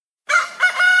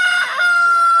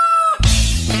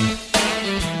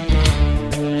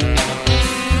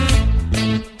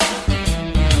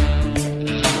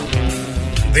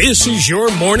This is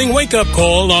your morning wake-up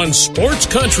call on Sports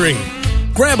Country.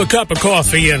 Grab a cup of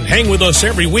coffee and hang with us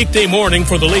every weekday morning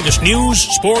for the latest news,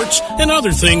 sports, and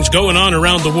other things going on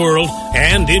around the world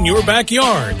and in your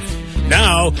backyard.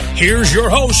 Now, here's your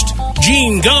host,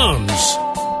 Gene Gumbs.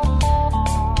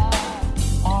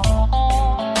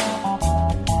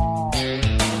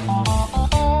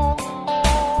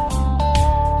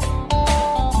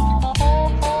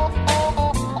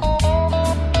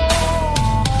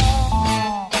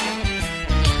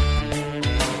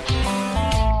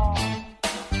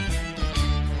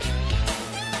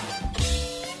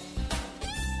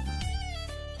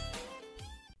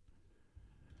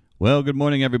 Well, good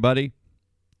morning, everybody.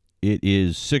 It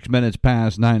is 6 minutes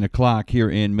past 9 o'clock here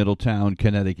in Middletown,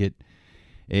 Connecticut.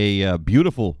 A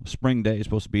beautiful spring day. It's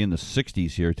supposed to be in the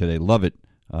 60s here today. Love it.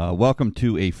 Welcome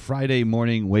to a Friday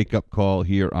morning wake-up call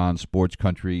here on Sports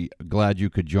Country. Glad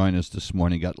you could join us this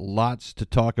morning. Got lots to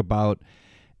talk about,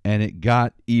 and it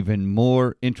got even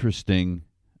more interesting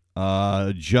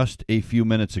just a few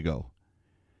minutes ago.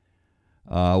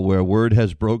 Where word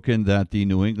has broken that the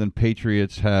New England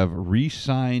Patriots have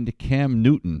re-signed Cam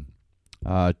Newton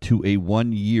to a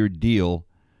one-year deal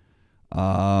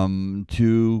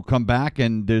to come back,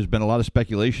 and there's been a lot of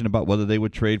speculation about whether they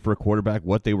would trade for a quarterback,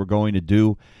 what they were going to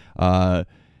do. And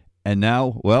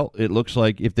now, well, it looks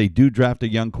like if they do draft a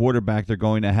young quarterback, they're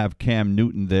going to have Cam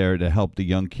Newton there to help the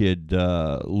young kid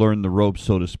learn the ropes,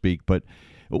 so to speak. But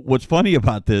what's funny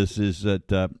about this is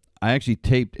that I actually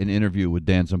taped an interview with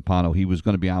Dan Zampano. He was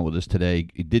going to be on with us today.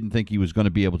 He didn't think he was going to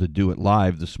be able to do it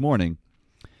live this morning.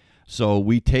 So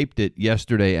we taped it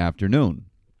yesterday afternoon.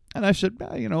 And I said,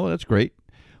 that's great.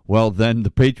 Well, then the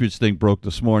Patriots thing broke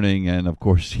this morning. And, of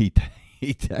course, he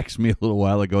texted me a little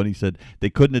while ago, and he said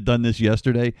they couldn't have done this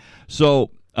yesterday.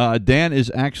 So Dan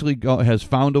is actually has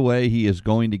found a way. He is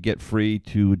going to get free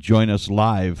to join us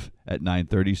live at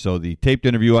 9:30. So the taped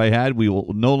interview I had, we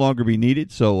will no longer be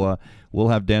needed. So we'll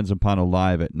have Dan Zampano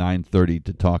live at 9:30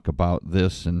 to talk about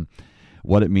this and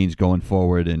what it means going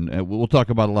forward. And we'll talk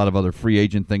about a lot of other free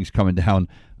agent things coming down.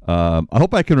 I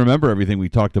hope I can remember everything we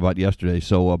talked about yesterday.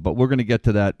 So, but we're going to get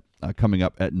to that coming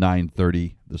up at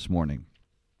 9:30 this morning.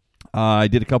 I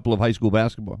did a couple of high school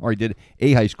basketball, or I did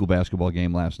a high school basketball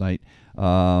game last night,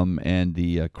 and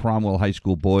the Cromwell High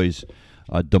School boys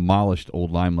demolished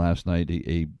Old Lyme last night.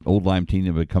 A Old Lyme team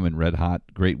that had come in red hot.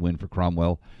 Great win for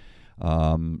Cromwell.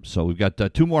 So we've got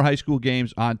two more high school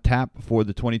games on tap for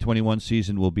the 2021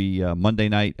 season. Will be Monday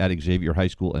night at Xavier High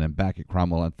School, and then back at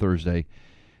Cromwell on Thursday.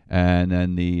 And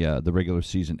then the regular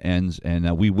season ends,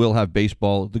 and we will have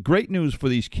baseball. The great news for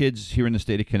these kids here in the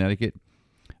state of Connecticut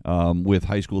with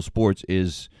high school sports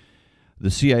is the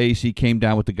CIAC came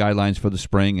down with the guidelines for the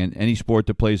spring, and any sport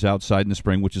that plays outside in the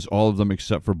spring, which is all of them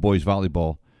except for boys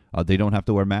volleyball, they don't have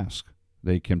to wear masks.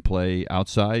 They can play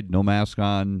outside, no mask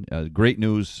on. Great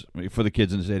news for the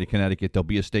kids in the state of Connecticut. There'll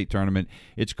be a state tournament.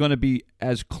 It's going to be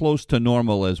as close to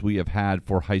normal as we have had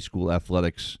for high school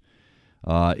athletics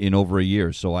in over a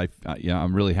year. So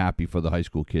I'm really happy for the high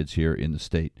school kids here in the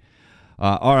state.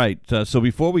 All right, so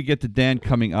before we get to Dan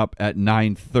coming up at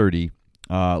 9:30,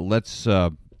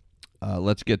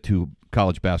 let's get to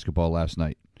college basketball last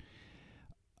night.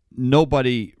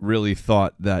 Nobody really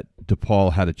thought that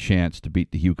DePaul had a chance to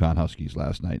beat the UConn Huskies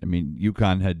last night. I mean,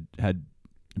 UConn had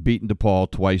beaten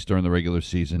DePaul twice during the regular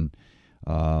season,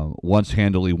 once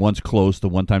handily, once close. The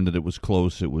one time that it was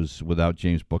close, it was without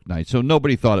James Bouknight. So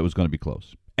nobody thought it was going to be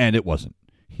close, and it wasn't.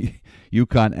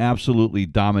 UConn absolutely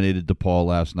dominated DePaul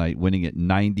last night, winning it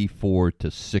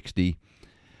 94-60.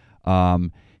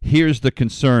 Here's the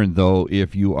concern, though,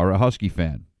 if you are a Husky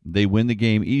fan. They win the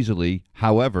game easily.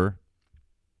 However,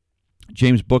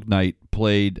 James Bouknight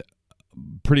played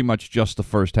pretty much just the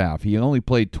first half. He only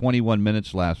played 21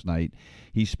 minutes last night.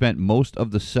 He spent most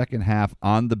of the second half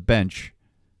on the bench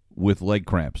with leg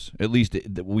cramps. At least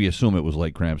we assume it was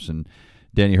leg cramps, and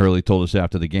Danny Hurley told us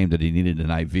after the game that he needed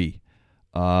an IV.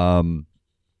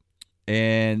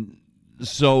 And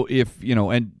so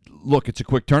and look, it's a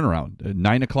quick turnaround. A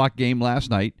 9 o'clock game last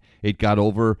night. It got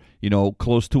over,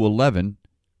 close to 11.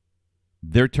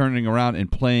 They're turning around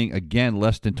and playing again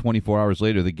less than 24 hours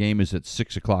later. The game is at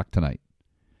 6 o'clock tonight.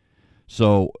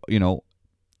 So,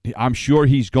 I'm sure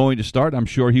he's going to start. I'm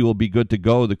sure he will be good to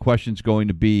go. The question's going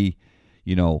to be,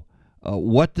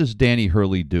 what does Danny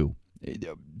Hurley do?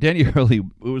 Danny Hurley,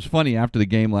 it was funny after the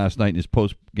game last night in his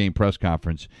post-game press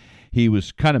conference, he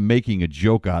was kind of making a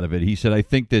joke out of it. He said, I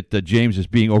think that James is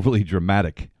being overly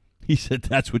dramatic. He said,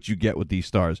 that's what you get with these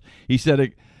stars. He said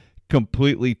it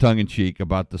completely tongue-in-cheek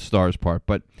about the stars part,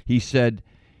 but he said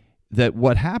that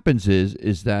what happens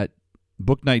is that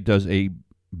Bouknight does a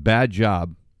bad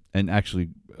job, and actually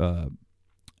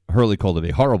Hurley called it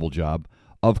a horrible job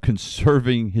of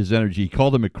conserving his energy. He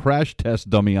called him a crash test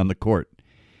dummy on the court.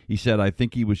 He said, I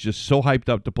think he was just so hyped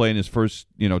up to play in his first,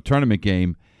 tournament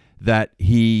game that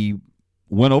he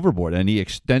went overboard and he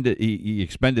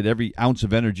expended every ounce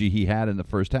of energy he had in the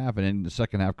first half, and then the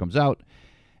second half comes out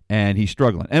and he's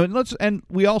struggling. And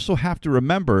we also have to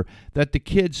remember that the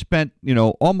kid spent,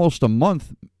 almost a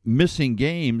month missing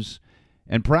games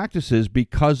and practices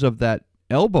because of that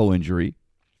elbow injury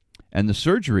and the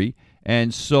surgery.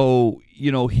 And so,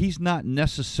 he's not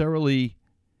necessarily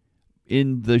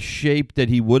in the shape that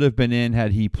he would have been in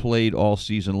had he played all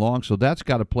season long. So that's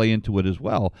got to play into it as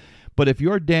well. But if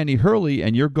you're Danny Hurley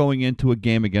and you're going into a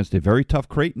game against a very tough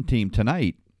Creighton team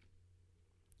tonight,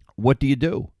 what do you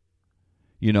do?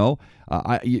 Do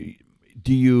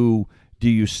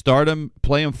you start him,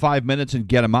 play him 5 minutes and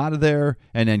get him out of there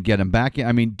and then get him back in?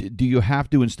 I mean, do you have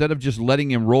to, instead of just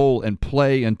letting him roll and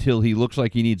play until he looks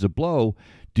like he needs a blow,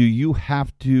 do you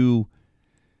have to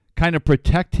kind of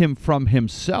protect him from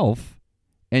himself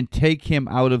and take him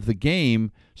out of the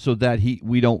game so that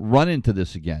we don't run into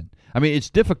this again? I mean, it's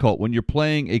difficult when you're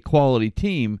playing a quality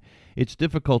team. It's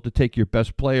difficult to take your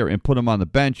best player and put him on the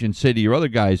bench and say to your other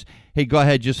guys, hey, go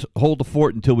ahead, just hold the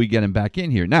fort until we get him back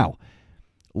in here. Now,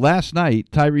 last night,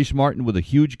 Tyrese Martin with a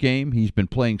huge game. He's been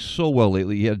playing so well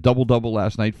lately. He had a double-double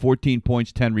last night, 14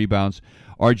 points, 10 rebounds.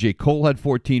 R.J. Cole had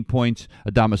 14 points.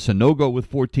 Adama Sanogo with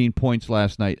 14 points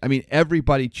last night. I mean,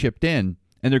 everybody chipped in,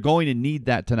 and they're going to need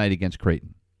that tonight against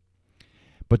Creighton.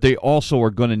 But they also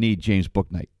are going to need James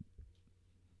Bouknight.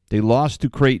 They lost to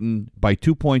Creighton by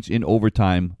 2 points in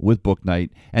overtime with Bouknight,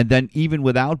 and then even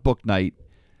without Bouknight,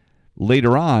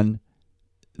 later on,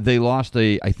 they lost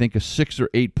I think a 6 or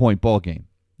 8 point ball game.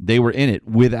 They were in it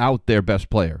without their best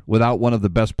player, without one of the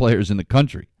best players in the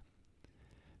country.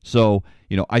 So,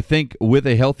 I think with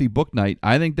a healthy Bouknight,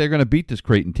 I think they're going to beat this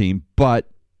Creighton team, but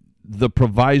the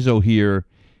proviso here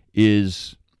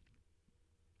is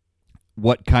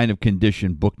what kind of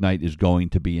condition Bouknight is going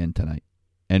to be in tonight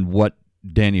and what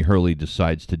Danny Hurley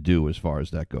decides to do as far as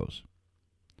that goes.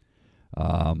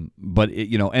 But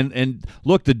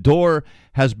look, the door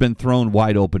has been thrown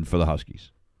wide open for the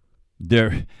Huskies.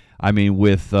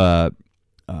 With the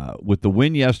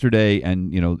win yesterday,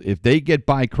 and if they get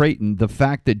by Creighton, the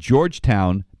fact that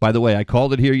Georgetown, by the way, I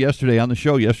called it here yesterday on the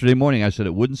show yesterday morning. I said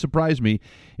it wouldn't surprise me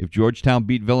if Georgetown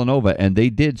beat Villanova, and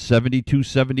they did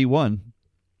 72-71.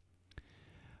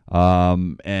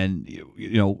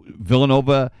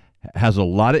 Villanova has a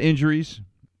lot of injuries,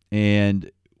 and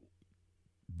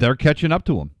they're catching up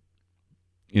to them.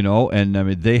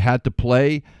 They had to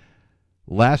play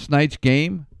last night's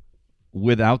game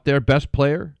without their best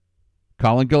player,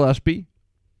 Colin Gillespie,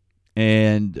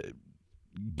 and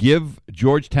give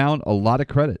Georgetown a lot of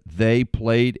credit. They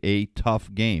played a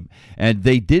tough game, and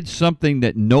they did something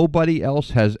that nobody else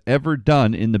has ever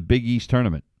done in the Big East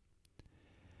tournament.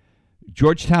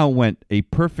 Georgetown went a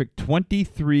perfect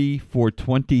 23 for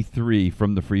 23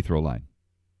 from the free throw line.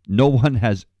 No one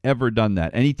has ever done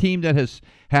that. Any team that has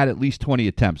had at least 20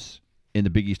 attempts in the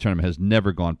Big East tournament has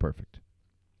never gone perfect.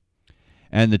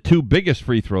 And the two biggest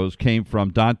free throws came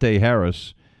from Dante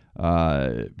Harris,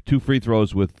 2 free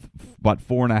throws with about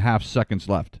 4.5 seconds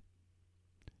left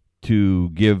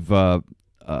to give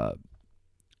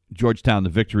Georgetown the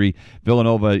victory.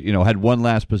 Villanova, had one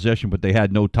last possession, but they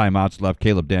had no timeouts left.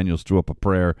 Caleb Daniels threw up a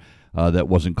prayer that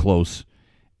wasn't close.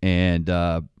 And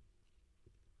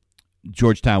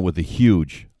Georgetown with a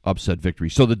huge upset victory.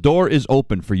 So the door is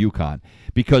open for UConn,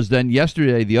 because then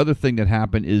yesterday the other thing that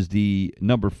happened is the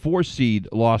number 4 seed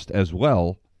lost as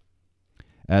well,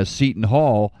 as Seton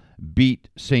Hall beat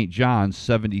St. John's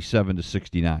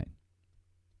 77-69.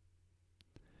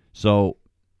 So,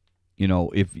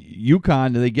 if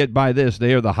UConn, they get by this,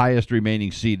 they are the highest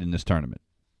remaining seed in this tournament.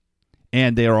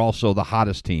 And they are also the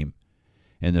hottest team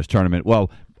in this tournament.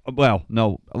 Well,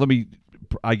 no,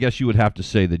 I guess you would have to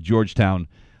say that Georgetown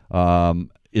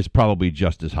is probably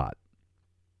just as hot.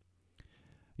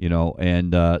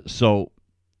 So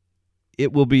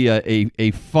it will be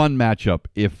a fun matchup.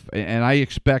 And I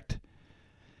expect,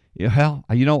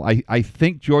 I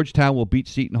think Georgetown will beat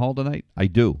Seton Hall tonight. I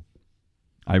do.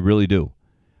 I really do.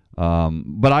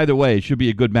 But either way, it should be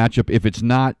a good matchup. If it's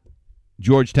not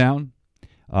Georgetown,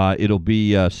 it'll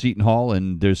be Seton Hall,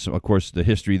 and there's, of course, the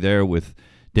history there with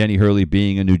Danny Hurley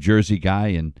being a New Jersey guy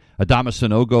and Adama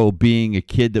Sanogo being a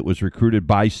kid that was recruited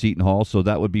by Seton Hall, so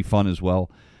that would be fun as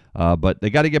well. But they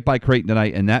got to get by Creighton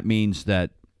tonight, and that means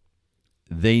that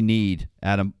they need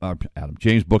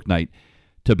James Bouknight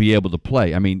to be able to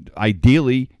play. I mean,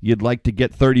 ideally, you'd like to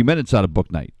get 30 minutes out of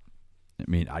Bouknight.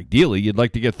 I mean, ideally, you'd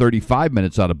like to get 35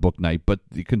 minutes out of Bouknight, but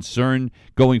the concern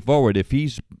going forward, if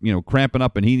he's cramping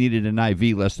up and he needed an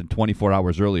IV less than 24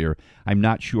 hours earlier, I'm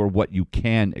not sure what you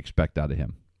can expect out of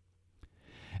him.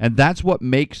 And that's what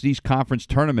makes these conference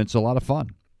tournaments a lot of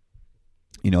fun.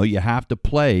 You have to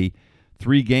play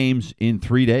 3 games in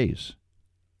 3 days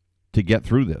to get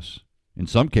through this. In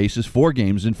some cases, 4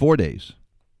 games in 4 days.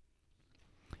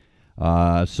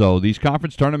 So these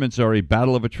conference tournaments are a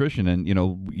battle of attrition, and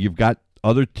you've got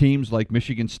other teams like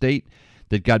Michigan State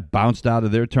that got bounced out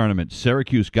of their tournament.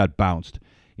 Syracuse got bounced,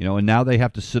 and now they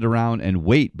have to sit around and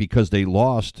wait because they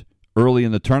lost early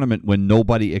in the tournament when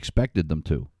nobody expected them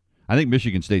to. I think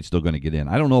Michigan State's still going to get in.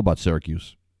 I don't know about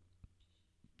Syracuse.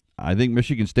 I think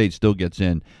Michigan State still gets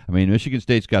in. I mean, Michigan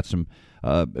State's got some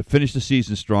finished the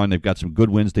season strong. They've got some good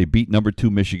wins. They beat number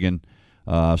 2 Michigan.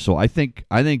 So I think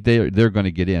they're going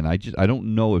to get in. I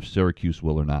don't know if Syracuse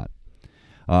will or not.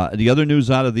 The other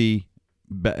news out of the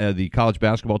college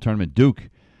basketball tournament, Duke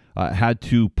had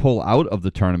to pull out of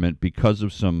the tournament because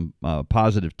of some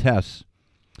positive tests,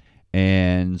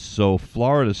 and so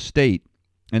Florida State,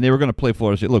 and they were going to play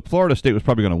Florida State. Look, Florida State was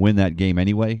probably going to win that game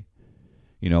anyway.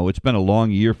 It's been a long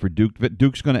year for Duke.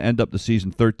 Duke's going to end up the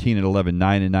season 13-11,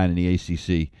 9-9 in the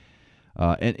ACC.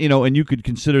 And you could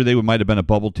consider they might have been a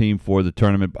bubble team for the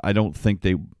tournament. But I don't think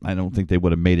they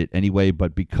would have made it anyway.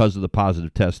 But because of the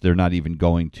positive test, they're not even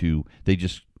going to.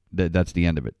 That's the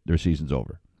end of it. Their season's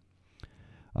over.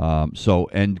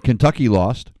 And Kentucky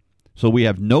lost, so we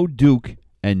have no Duke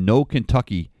and no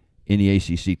Kentucky in the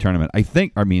ACC tournament. In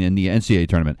the NCAA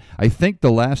tournament. I think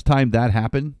the last time that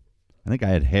happened, I think I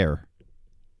had hair.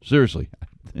 Seriously,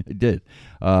 I did.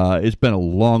 It's been a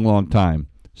long, long time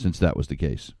since that was the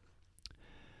case.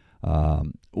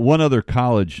 One other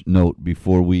college note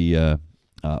before we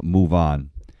move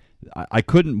on. I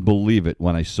couldn't believe it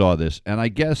when I saw this, and I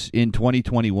guess in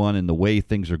 2021 and the way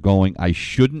things are going, I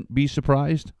shouldn't be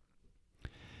surprised.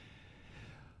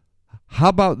 How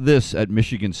about this at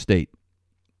Michigan State?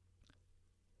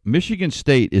 Michigan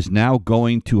State is now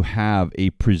going to have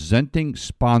a presenting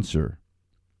sponsor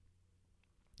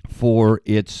for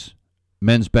its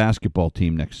men's basketball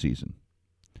team next season.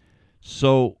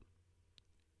 So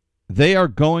they are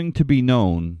going to be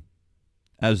known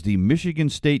as the Michigan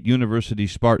State University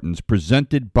Spartans,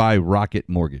 presented by Rocket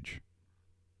Mortgage.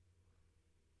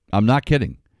 I'm not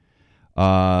kidding.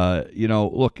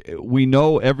 Look, we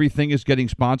know everything is getting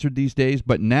sponsored these days,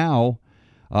 but now,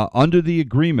 under the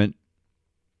agreement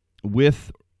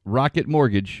with Rocket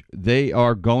Mortgage, they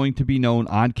are going to be known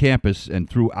on campus and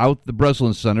throughout the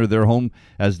Breslin Center, their home,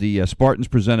 as the Spartans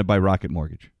presented by Rocket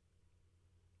Mortgage.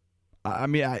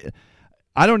 I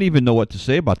don't even know what to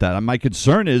say about that. My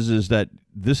concern is that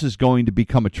this is going to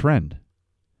become a trend.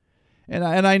 And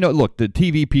I know, look, the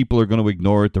TV people are going to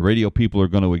ignore it. The radio people are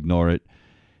going to ignore it.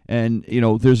 And,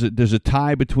 there's a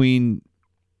tie between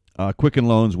Quicken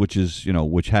Loans, which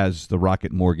has the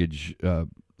Rocket Mortgage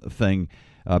thing,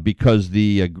 because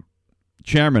the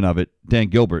chairman of it, Dan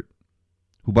Gilbert,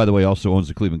 who, by the way, also owns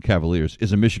the Cleveland Cavaliers,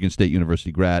 is a Michigan State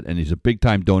University grad, and he's a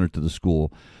big-time donor to the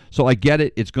school. So I get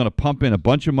it. It's going to pump in a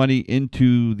bunch of money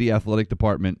into the athletic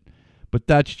department, but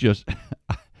that's just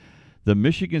the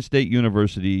Michigan State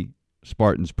University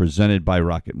Spartans presented by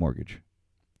Rocket Mortgage.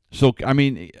 So,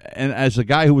 and as a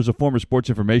guy who was a former sports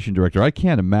information director, I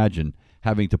can't imagine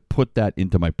having to put that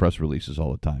into my press releases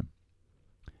all the time.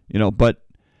 But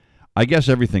I guess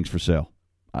everything's for sale.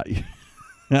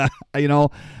 You know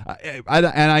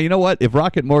what? If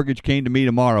Rocket Mortgage came to me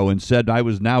tomorrow and said I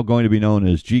was now going to be known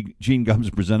as Gene Gums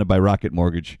presented by Rocket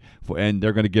Mortgage, and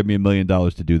they're going to give me $1 million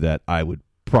to do that, I would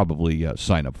probably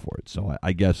sign up for it. So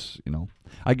I guess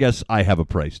I have a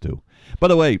price too. By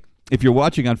the way, if you're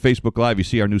watching on Facebook Live, you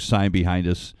see our new sign behind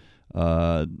us.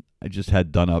 I just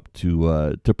had done up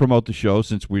to promote the show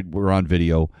since we're on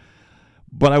video.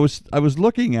 But I was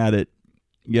looking at it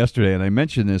yesterday, and I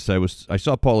mentioned this. I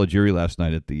saw Paul Aguirre last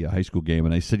night at the high school game,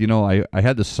 and I said, I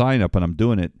had the sign up, and I'm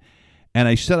doing it. And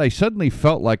I said I suddenly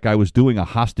felt like I was doing a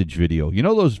hostage video.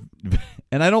 Those,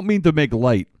 and I don't mean to make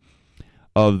light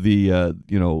of the,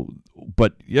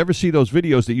 but you ever see those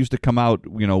videos that used to come out,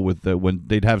 with when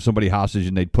they'd have somebody hostage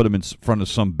and they'd put them in front of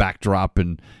some backdrop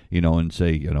and, and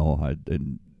say,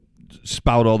 and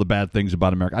spout all the bad things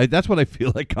about America. That's what I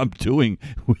feel like I'm doing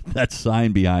with that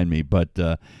sign behind me.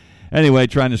 But anyway,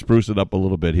 trying to spruce it up a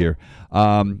little bit here.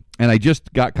 And I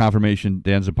just got confirmation.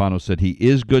 Dan Zampano said he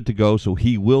is good to go, so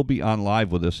he will be on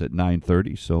live with us at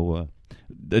 9:30. So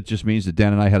that just means that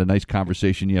Dan and I had a nice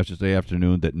conversation yesterday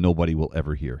afternoon that nobody will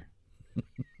ever hear.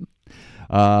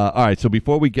 All right, so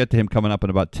before we get to him coming up in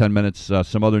about 10 minutes,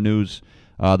 some other news.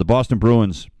 The Boston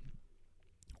Bruins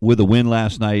with a win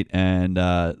last night, and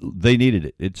they needed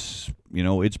it. It's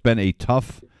been a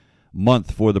tough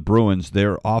month for the Bruins.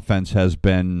 Their offense has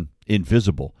been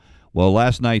invisible. Well,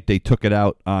 last night they took it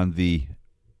out on the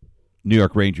New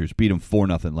York Rangers, beat them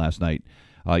 4-0 last night.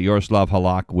 Yaroslav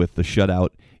Halak with the shutout.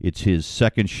 It's his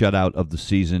second shutout of the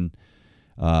season.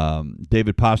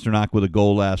 David Pastrnak with a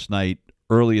goal last night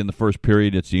early in the first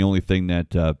period. It's the only thing that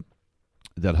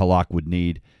Halak would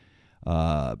need.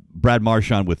 Brad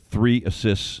Marchand with 3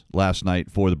 assists last night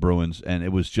for the Bruins, and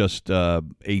it was just a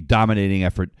dominating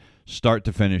effort, start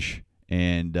to finish.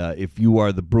 And if you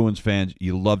are the Bruins fans,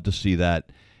 you love to see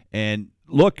that. And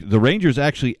look, the Rangers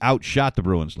actually outshot the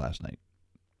Bruins last night,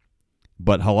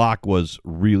 but Halak was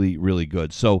really, really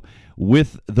good. So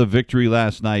with the victory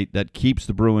last night, that keeps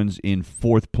the Bruins in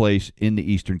 4th place in the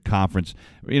Eastern Conference.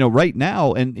 Right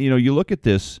now, and you look at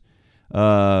this,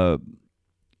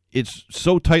 it's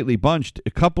so tightly bunched.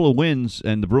 A couple of wins,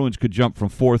 and the Bruins could jump from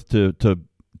 4th to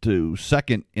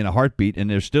 2nd in a heartbeat, and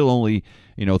they're still only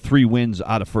 3 wins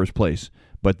out of 1st place.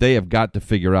 But they have got to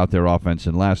figure out their offense,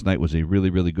 and last night was a really,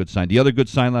 really good sign. The other good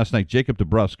sign last night, Jacob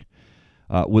DeBrusk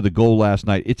with a goal last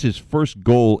night. It's his first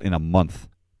goal in a month.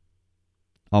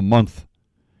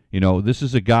 This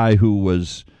is a guy who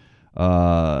was,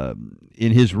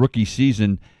 in his rookie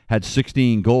season, had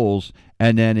 16 goals,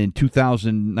 and then in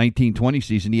 2019-20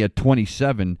 season, he had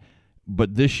 27.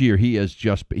 But this year,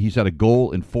 he's had a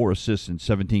goal and 4 assists in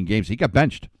 17 games. He got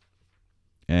benched.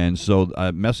 And so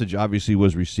a message obviously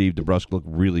was received. DeBrusk looked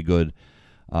really good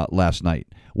last night.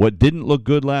 What didn't look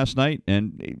good last night,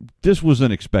 and this was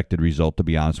an expected result, to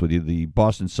be honest with you, the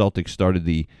Boston Celtics started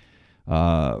the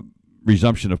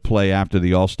resumption of play after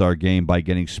the All-Star game by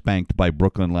getting spanked by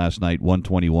Brooklyn last night,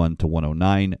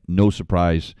 121-109. No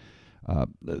surprise.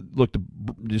 Look,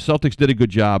 the Celtics did a good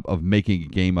job of making a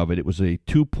game of it. It was a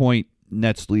 2-point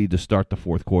Nets lead to start the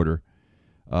 4th quarter.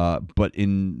 But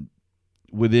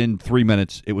within 3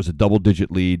 minutes, it was a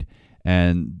double-digit lead,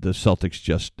 and the Celtics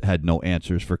just had no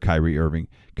answers for Kyrie Irving.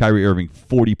 Kyrie Irving,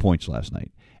 40 points last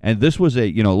night. And this was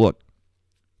look,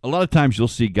 a lot of times you'll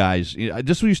see guys,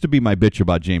 this used to be my bitch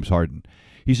about James Harden.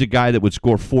 He's a guy that would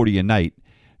score 40 a night,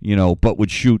 but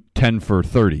would shoot 10 for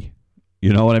 30.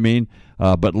 You know what I mean?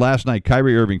 But last night,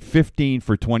 Kyrie Irving, 15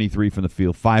 for 23 from the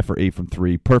field, 5 for 8 from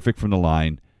 3, perfect from the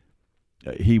line.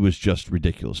 He was just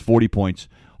ridiculous. 40 points.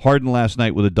 Harden last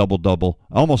night with a double-double,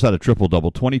 almost had a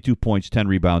triple-double, 22 points, 10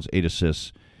 rebounds, 8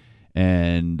 assists,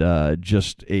 and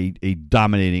just a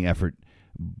dominating effort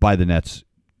by the Nets.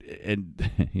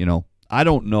 And, I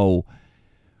don't know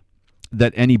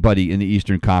that anybody in the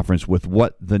Eastern Conference, with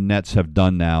what the Nets have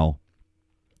done now,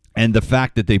 and the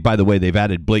fact that they've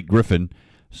added Blake Griffin,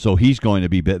 so he's going to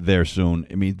be there soon.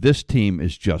 I mean, this team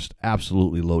is just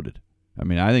absolutely loaded. I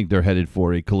mean, I think they're headed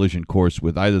for a collision course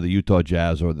with either the Utah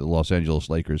Jazz or the Los Angeles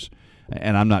Lakers,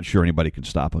 and I'm not sure anybody can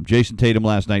stop them. Jason Tatum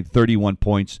last night, 31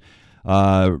 points.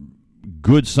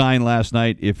 Good sign last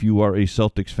night if you are a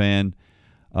Celtics fan.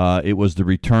 It was the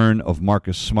return of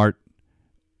Marcus Smart.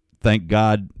 Thank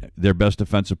God, their best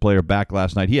defensive player back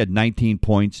last night. He had 19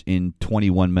 points in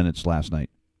 21 minutes last night.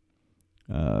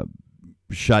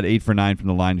 Shot 8 for 9 from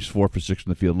the line. He's 4 for 6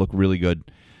 from the field. Looked really good.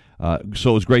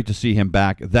 So it was great to see him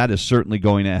back. That is certainly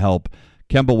going to help.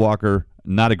 Kemba Walker,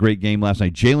 not a great game last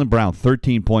night. Jaylen Brown,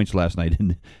 13 points last night.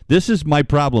 And this is my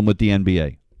problem with the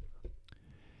NBA.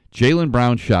 Jaylen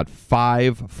Brown shot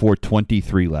 5 for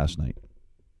 23 last night.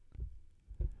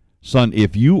 Son,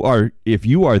 if you are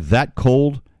that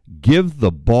cold, give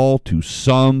the ball to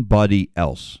somebody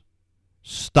else.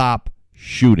 Stop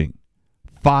shooting.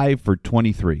 5 for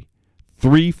 23.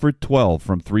 3 for 12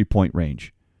 from three-point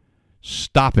range.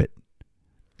 Stop it.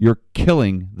 You're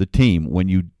killing the team when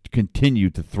you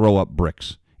continue to throw up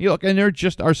bricks. Look, and there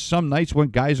just are some nights when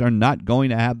guys are not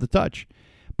going to have the touch.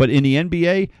 But in the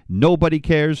NBA, nobody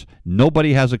cares.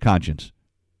 Nobody has a conscience.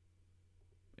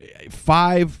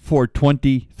 5 for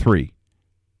 23.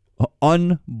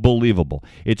 Unbelievable.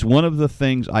 It's one of the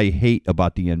things I hate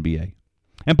about the NBA.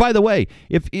 And by the way,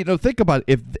 think about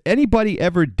it. If anybody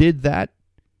ever did that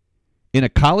in a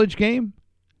college game,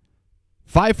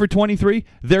 5 for 23,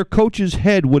 their coach's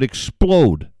head would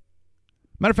explode.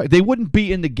 Matter of fact, they wouldn't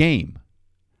be in the game.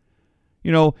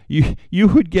 You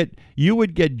would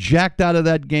get jacked out of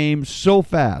that game so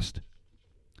fast.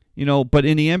 But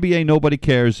in the NBA, nobody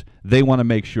cares. They want to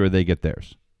make sure they get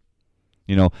theirs.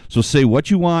 So say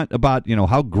what you want about,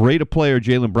 how great a player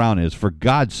Jaylen Brown is, for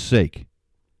God's sake.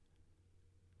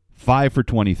 5 for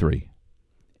 23.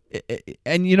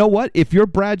 And you know what? If you're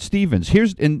Brad Stevens,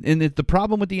 the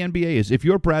problem with the NBA is if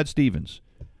you're Brad Stevens,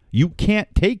 you can't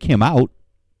take him out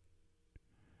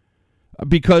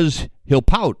because he'll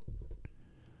pout.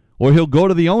 or he'll go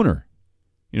to the owner.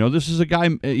 This is a guy,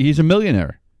 he's a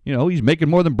millionaire. He's making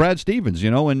more than Brad Stevens,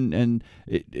 and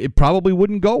it probably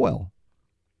wouldn't go well.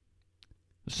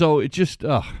 So it just,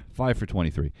 5 for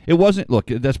 23. It wasn't, look,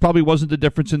 that's probably wasn't the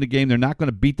difference in the game. They're not going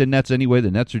to beat the Nets anyway.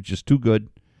 The Nets are just too good.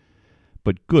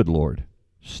 But good Lord,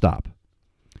 stop.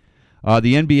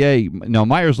 The NBA, now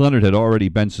Myers Leonard had already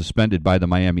been suspended by the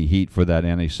Miami Heat for that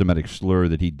anti-Semitic slur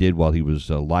that he did while he was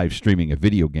live streaming a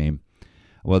video game.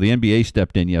 Well, the NBA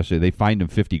stepped in yesterday. They fined him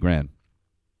 $50,000,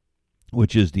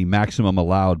 which is the maximum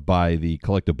allowed by the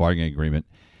collective bargaining agreement.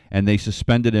 And they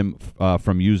suspended him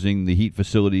from using the Heat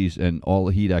facilities and all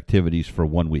Heat activities for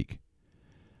 1 week.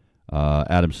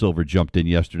 Adam Silver jumped in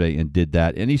yesterday and did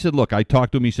that. And he said, look, I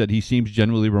talked to him. He said he seems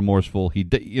genuinely remorseful. He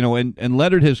did, and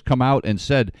Leonard has come out and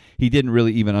said he didn't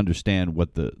really even understand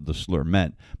what the slur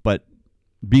meant. But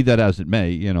be that as it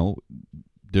may,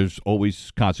 there's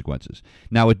always consequences.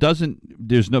 Now,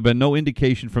 there's been no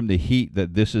indication from the Heat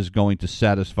that this is going to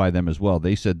satisfy them as well.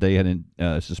 They said they had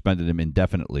suspended him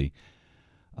indefinitely.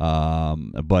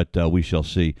 But we shall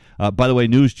see. By the way,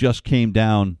 news just came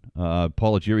down.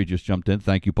 Paul Aguirre just jumped in.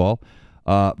 Thank you, Paul.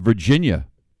 Virginia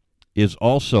is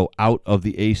also out of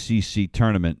the ACC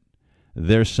tournament.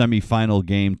 Their semifinal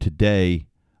game today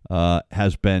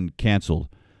has been canceled.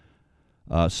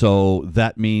 So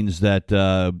that means that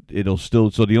it'll still.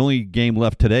 So the only game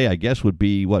left today, I guess, would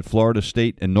be Florida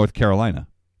State and North Carolina.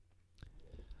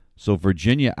 So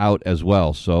Virginia out as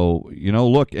well. So,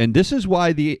 look, and this is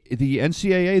why the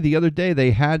NCAA the other day,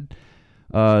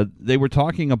 they were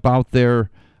talking about their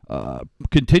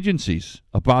contingencies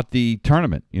about the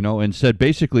tournament, and said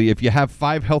basically if you have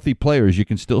 5 healthy players, you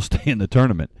can still stay in the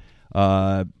tournament.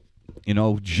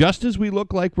 Just as we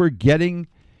look like we're getting,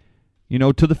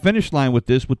 to the finish line with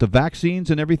this, with the vaccines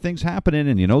and everything's happening,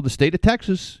 and, the state of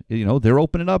Texas, they're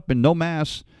opening up and no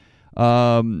masks.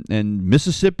 And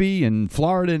Mississippi and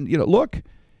Florida, and look,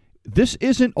 this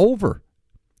isn't over.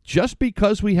 Just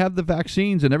because we have the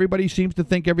vaccines and everybody seems to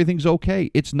think everything's okay,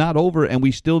 it's not over, and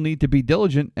we still need to be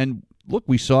diligent. And look,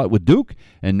 we saw it with Duke,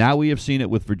 and now we have seen it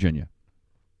with Virginia.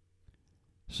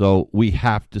 So we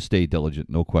have to stay diligent,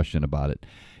 no question about it.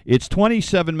 It's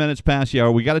 27 minutes past the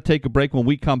hour. We got to take a break. When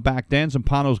we come back, Dan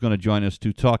Zampano is going to join us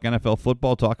to talk NFL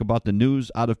football, talk about the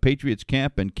news out of Patriots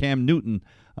camp, and Cam Newton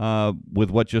with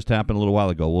what just happened a little while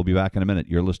ago. We'll be back in a minute.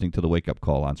 You're listening to the Wake Up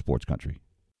Call on Sports Country.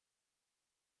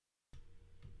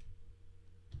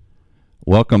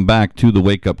 Welcome back to the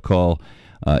Wake Up Call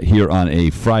here on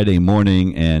a Friday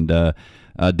morning. And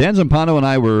Dan Zampano and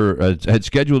I had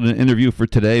scheduled an interview for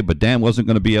today, but Dan wasn't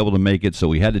going to be able to make it, so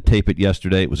we had to tape it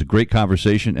yesterday. It was a great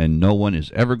conversation, and no one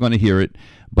is ever going to hear it.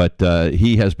 But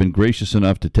he has been gracious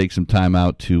enough to take some time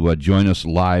out to join us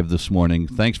live this morning.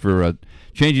 Thanks for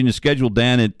changing the schedule,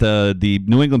 Dan. The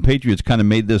New England Patriots kind of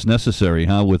made this necessary,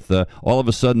 huh? With all of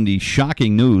a sudden the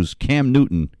shocking news, Cam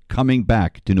Newton coming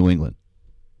back to New England.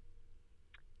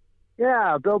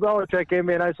 Yeah, Bill Belichick gave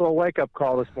me a nice little wake-up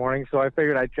call this morning, so I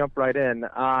figured I'd jump right in.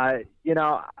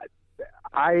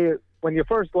 When you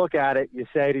first look at it, you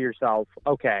say to yourself,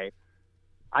 okay,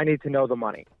 I need to know the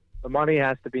money. The money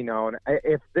has to be known.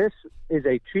 If this is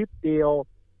a cheap deal,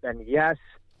 then yes,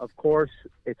 of course,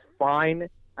 it's fine,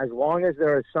 as long as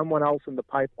there is someone else in the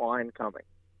pipeline coming.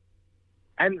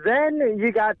 And then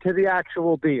you got to the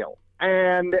actual deal.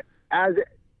 And as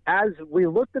we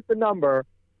looked at the number,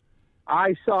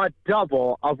 I saw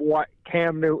double of what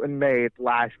Cam Newton made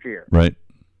last year. Right.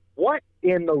 What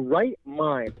in the right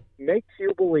mind makes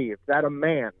you believe that a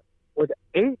man with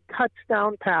 8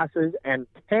 touchdown passes and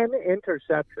 10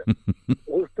 interceptions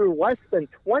through less than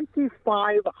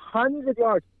 2,500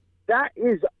 yards, that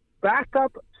is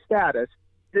backup status,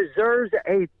 deserves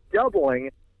a doubling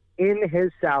in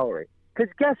his salary?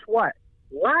 Because guess what?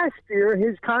 Last year,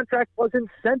 his contract was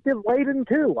incentive-laden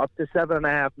too, up to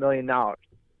 $7.5 million.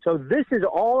 So this is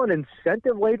all an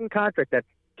incentive-laden contract that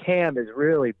Cam is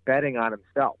really betting on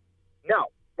himself. No,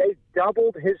 they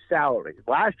doubled his salary.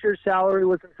 Last year's salary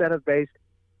was incentive-based.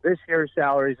 This year's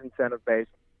salary is incentive-based.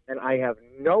 And I have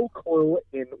no clue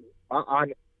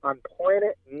on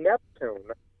planet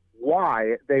Neptune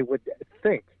why they would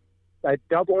think that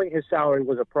doubling his salary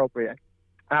was appropriate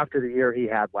after the year he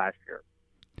had last year.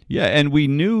 Yeah, and we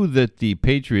knew that the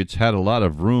Patriots had a lot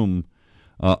of room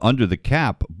under the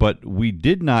cap, but we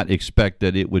did not expect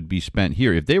that it would be spent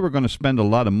here. If they were going to spend a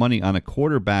lot of money on a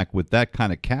quarterback with that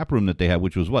kind of cap room that they have,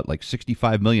 which was like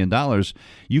 $65 million,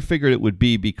 you figured it would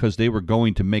be because they were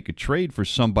going to make a trade for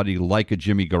somebody like a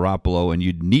Jimmy Garoppolo, and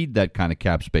you'd need that kind of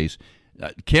cap space.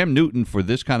 Cam Newton for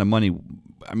this kind of money,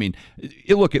 I mean,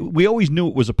 look, we always knew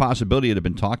it was a possibility. It had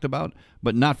been talked about,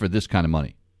 but not for this kind of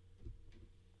money.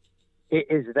 It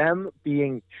is them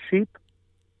being cheap,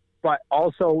 but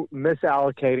also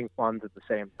misallocating funds at the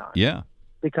same time. Yeah.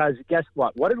 Because guess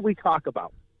what? What did we talk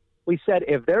about? We said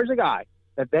if there's a guy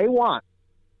that they want,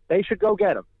 they should go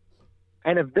get him.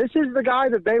 And if this is the guy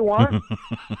that they want,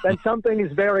 then something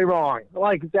is very wrong.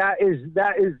 Like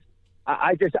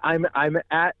I'm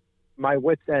at my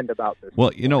wit's end about this.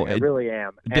 Well, you know, I really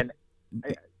am. And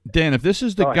Dan, if this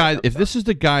is the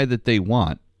guy that they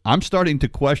want, I'm starting to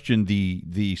question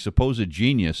the supposed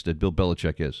genius that Bill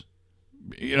Belichick is.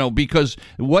 You know, because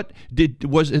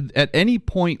at any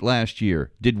point last year,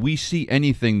 did we see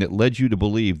anything that led you to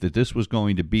believe that this was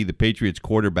going to be the Patriots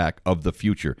quarterback of the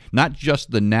future? Not just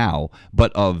the now,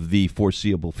 but of the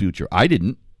foreseeable future. I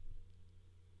didn't.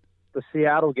 The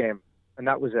Seattle game, and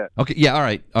that was it. Okay, yeah, all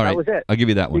right. That was it. I'll give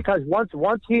you that one. Because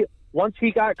once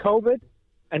he got COVID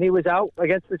and he was out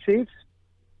against the Chiefs,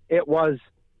 it was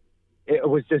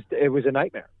a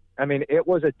nightmare. I mean, it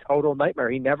was a total nightmare.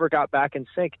 He never got back in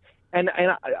sync. And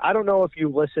I don't know if you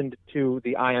listened to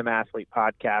the I Am Athlete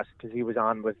podcast, because he was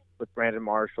on with Brandon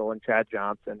Marshall and Chad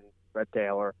Johnson and Brett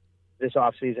Taylor this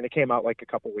offseason. It came out like a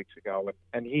couple weeks ago.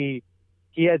 And he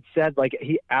had said, like,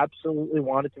 he absolutely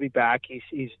wanted to be back.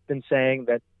 He's been saying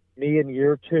that me in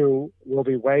year 2 will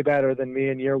be way better than me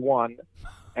in year 1.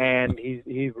 And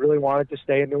he really wanted to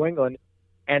stay in New England.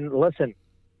 And listen,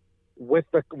 with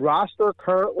the roster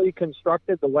currently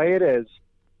constructed the way it is,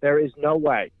 there is no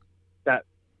way that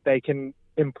they can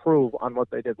improve on what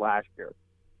they did last year.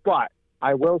 But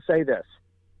I will say this,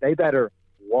 they better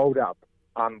load up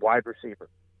on wide receiver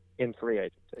in free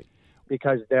agency,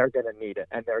 because they're going to need it,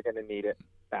 and they're going to need it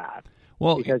bad.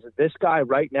 Well, because this guy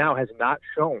right now has not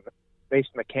shown,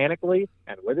 based mechanically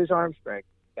and with his arm strength,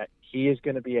 that he is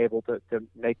going to be able to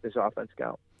make this offense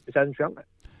go. It hasn't shown it.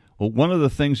 Well, one of the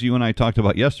things you and I talked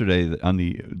about yesterday on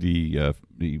the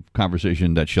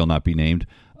conversation that shall not be named,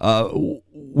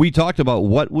 we talked about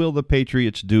what will the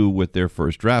Patriots do with their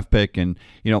first draft pick, and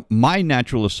my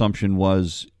natural assumption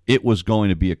was it was going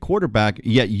to be a quarterback.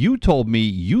 Yet you told me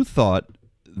you thought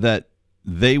that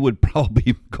they would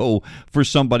probably go for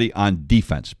somebody on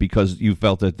defense, because you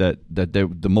felt that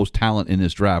the most talent in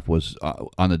this draft was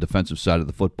on the defensive side of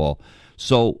the football.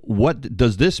 So, what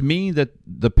does this mean, that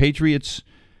the Patriots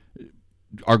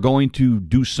are going to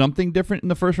do something different in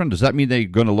the first round? Does that mean they're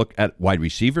going to look at wide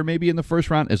receiver maybe in the first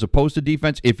round as opposed to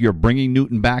defense, if you're bringing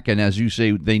Newton back and, as you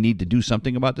say, they need to do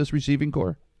something about this receiving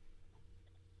core?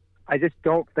 I just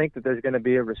don't think that there's going to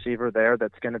be a receiver there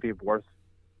that's going to be worth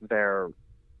their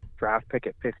draft pick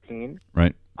at 15.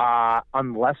 Right.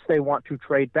 Unless they want to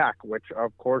trade back, which,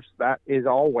 of course, that is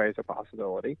always a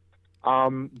possibility.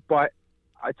 But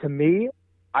to me,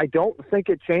 I don't think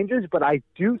it changes, but I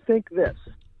do think this.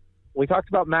 We talked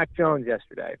about Mac Jones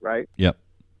yesterday, right? Yep.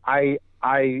 I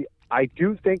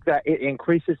do think that it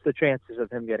increases the chances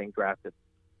of him getting drafted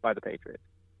by the Patriots.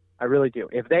 I really do.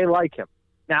 If they like him.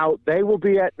 Now, they will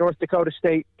be at North Dakota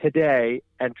State today,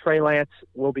 and Trey Lance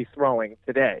will be throwing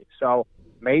today. So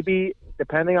maybe,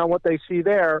 depending on what they see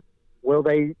there, will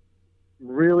they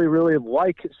really, really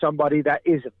like somebody that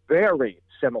is very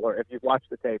similar, if you've watched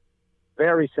the tape,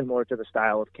 very similar to the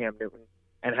style of Cam Newton,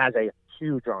 and has a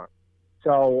huge arm.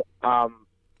 So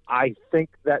I think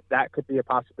that could be a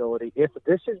possibility if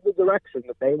this is the direction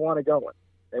that they want to go in.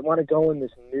 They want to go in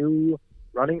this new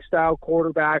running style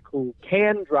quarterback who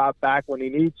can drop back when he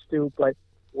needs to, but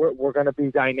we're going to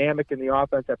be dynamic in the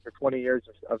offense after 20 years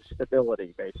of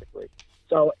stability, basically.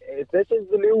 So if this is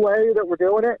the new way that we're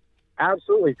doing it,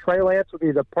 absolutely, Trey Lance would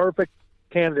be the perfect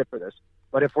candidate for this.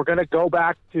 But if we're going to go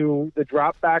back to the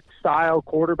drop back style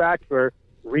quarterback where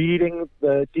reading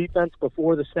the defense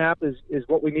before the snap is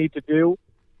what we need to do,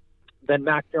 then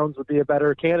Mac Jones would be a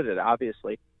better candidate,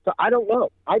 obviously. So I don't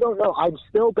know. I'm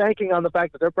still banking on the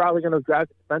fact that they're probably going to draft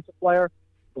a defensive player.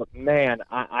 But man,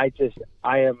 I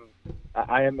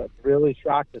am really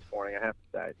shocked this morning, I have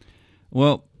to say.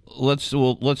 Well, let's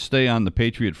stay on the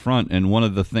Patriot front, and one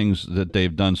of the things that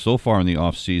they've done so far in the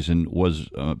offseason was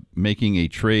making a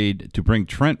trade to bring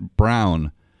Trent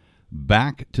Brown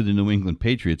back to the New England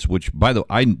Patriots, which, by the way,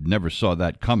 I never saw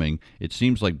that coming. It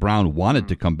seems like Brown wanted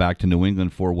to come back to New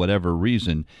England for whatever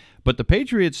reason. But the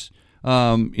Patriots,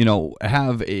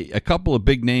 have a couple of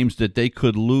big names that they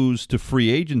could lose to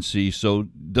free agency. So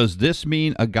does this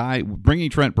mean a guy bringing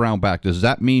Trent Brown back, does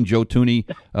that mean Joe Thuney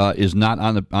is not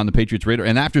on the Patriots' radar?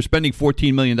 And after spending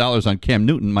 $14 million on Cam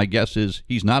Newton, my guess is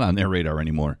he's not on their radar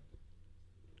anymore.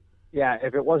 Yeah,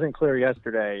 if it wasn't clear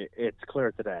yesterday, it's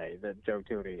clear today that Joe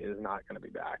Thuney is not going to be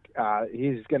back.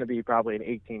 He's going to be probably an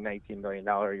 $18, $19 million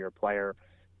a year player.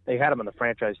 They had him on the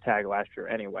franchise tag last year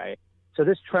anyway. So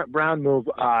this Trent Brown move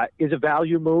is a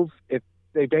value move. If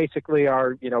they basically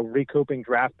are, recouping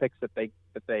draft picks that they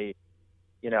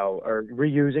or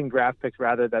reusing draft picks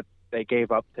rather that they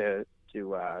gave up to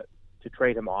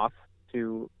trade him off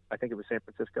to, I think it was San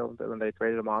Francisco when they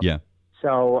traded him off. Yeah.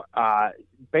 So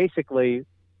basically,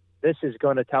 this is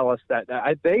going to tell us that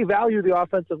they value the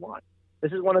offensive line.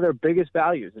 This is one of their biggest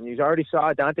values, and you already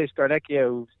saw Dante Scarnecchia,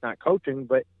 who's not coaching,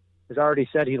 but has already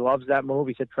said he loves that move.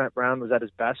 He said Trent Brown was at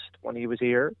his best when he was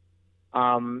here.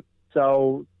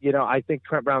 So, I think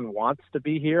Trent Brown wants to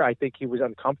be here. I think he was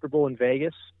uncomfortable in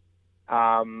Vegas.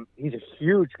 He's a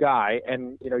huge guy,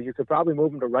 and, you could probably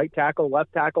move him to right tackle,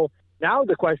 left tackle. Now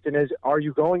the question is, are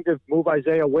you going to move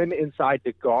Isaiah Wynn inside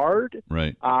to guard?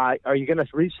 Right. Are you going to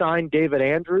re-sign David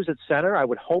Andrews at center? I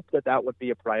would hope that would be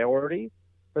a priority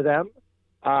for them.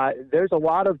 There's a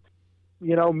lot of,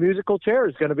 musical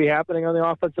chairs going to be happening on the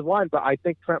offensive line, but I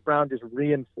think Trent Brown just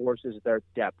reinforces their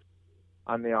depth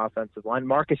on the offensive line.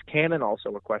 Marcus Cannon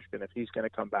also a question if he's going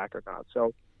to come back or not.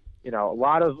 So, a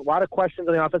lot of questions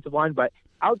on the offensive line, but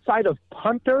outside of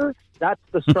punter, that's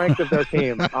the strength of their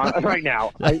team right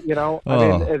now. I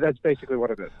mean, that's basically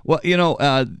what it is. Well,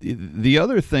 the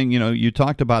other thing, you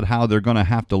talked about how they're going to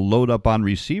have to load up on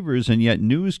receivers, and yet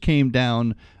news came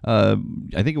down, I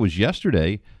think it was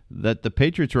yesterday, that the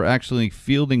Patriots were actually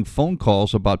fielding phone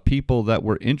calls about people that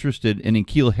were interested in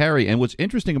N'Keal Harry. And what's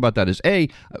interesting about that is,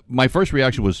 my first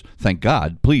reaction was, thank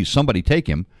God, please, somebody take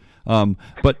him.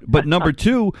 But number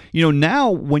two,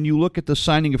 now when you look at the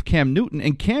signing of Cam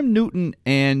Newton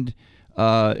and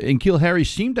N'Keal Harry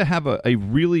seem to have a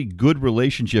really good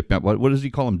relationship. What does he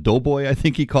call him? Doughboy, I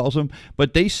think he calls him.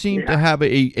 But they seem to have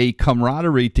a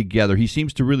camaraderie together. He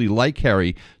seems to really like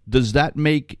Harry. Does that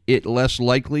make it less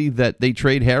likely that they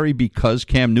trade Harry because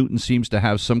Cam Newton seems to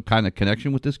have some kind of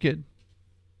connection with this kid?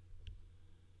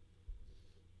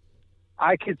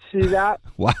 I could see that.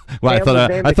 Wow. Well,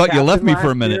 I thought you left me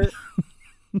for a minute.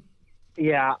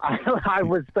 Yeah, I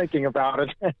was thinking about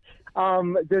it.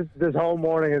 This whole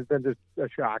morning has been just a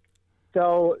shock.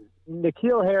 So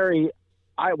N'Keal Harry,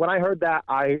 when I heard that,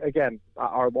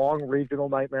 our long regional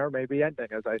nightmare may be ending,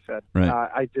 as I said. Right.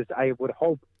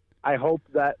 I hope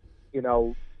that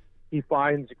he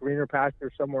finds greener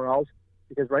pasture somewhere else,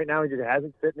 because right now he just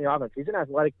hasn't fit in the offense. He's an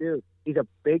athletic dude. He's a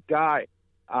big guy.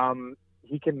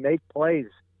 He can make plays,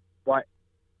 but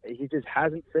he just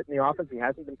hasn't fit in the offense. He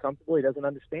hasn't been comfortable. He doesn't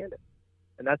understand it.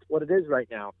 And that's what it is right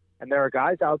now. And there are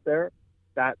guys out there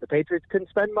that the Patriots can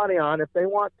spend money on if they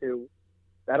want to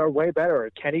that are way better.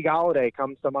 Kenny Golladay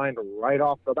comes to mind right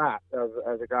off the bat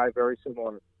as a guy very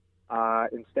similar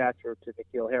in stature to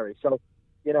N'Keal Harry. So,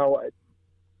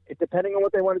 depending on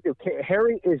what they want to do,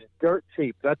 Harry is dirt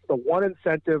cheap. That's the one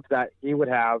incentive that he would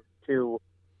have to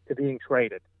being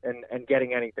traded and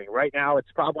getting anything. Right now,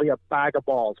 it's probably a bag of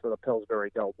balls for the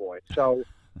Pillsbury Doughboy. So,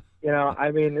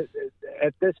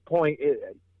 at this point,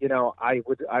 I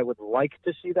would like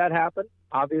to see that happen,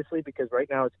 obviously, because right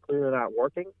now it's clearly not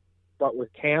working. But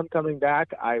with Cam coming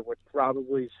back, I would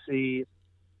probably see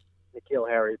N'Keal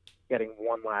Harry getting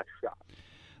one last shot.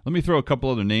 Let me throw a couple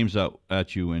other names out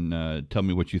at you and tell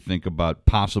me what you think about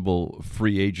possible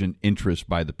free agent interest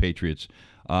by the Patriots.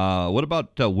 What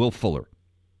about Will Fuller?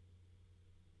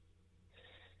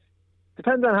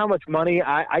 Depends on how much money.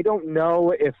 I don't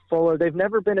know if Fuller – they've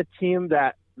never been a team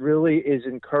that really is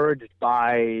encouraged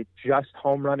by just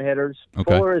home run hitters.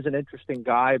 Okay. Fuller is an interesting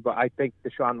guy, but I think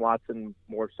Deshaun Watson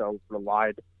more so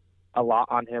relied a lot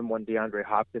on him when DeAndre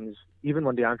Hopkins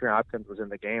was in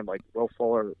the game. Like Will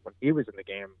Fuller, when he was in the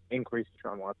game, increased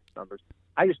Deshaun Watson's numbers.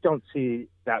 I just don't see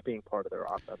that being part of their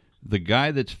offense. The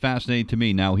guy that's fascinating to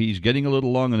me, now he's getting a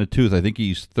little long in the tooth. I think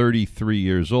he's 33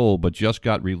 years old, but just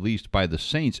got released by the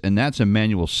Saints, and that's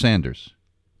Emmanuel Sanders.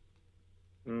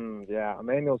 Yeah,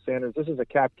 Emmanuel Sanders. This is a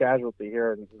cap casualty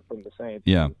here from the Saints.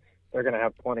 Yeah. They're going to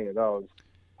have plenty of those.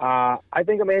 I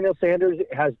think Emmanuel Sanders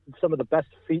has some of the best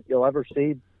feet you'll ever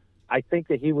see. I think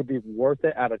that he would be worth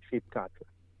it at a cheap contract.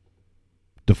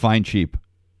 Define cheap.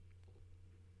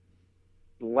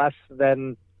 Less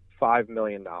than $5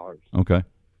 million. Okay.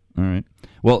 All right.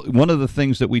 Well, one of the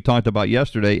things that we talked about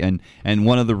yesterday, and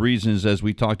one of the reasons, as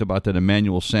we talked about, that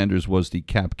Emmanuel Sanders was the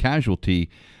cap casualty,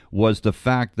 was the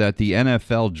fact that the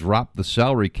NFL dropped the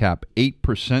salary cap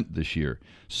 8% this year.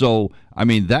 So, I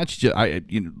mean, that's just,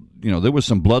 there was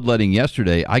some bloodletting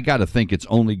yesterday. I got to think it's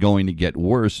only going to get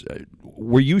worse.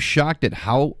 Were you shocked at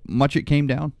how much it came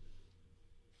down?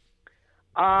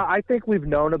 I think we've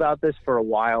known about this for a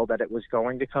while, that it was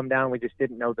going to come down. We just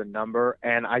didn't know the number.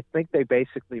 And I think they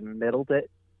basically middled it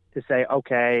to say,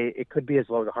 okay, it could be as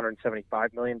low as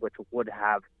 $175 million, which would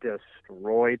have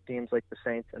destroyed teams like the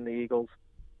Saints and the Eagles.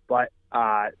 But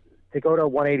to go to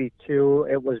 182,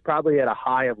 it was probably at a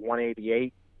high of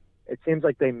 188. It seems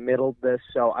like they middled this,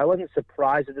 so I wasn't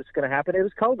surprised that this is going to happen. It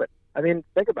was COVID. I mean,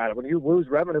 think about it. When you lose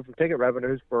revenue from ticket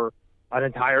revenues for an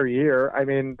entire year, I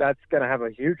mean, that's going to have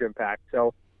a huge impact.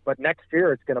 So, but next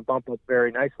year it's going to bump up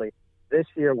very nicely. This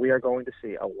year we are going to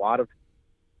see a lot of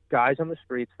guys on the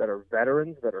streets that are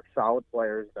veterans, that are solid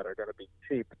players, that are going to be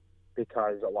cheap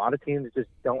because a lot of teams just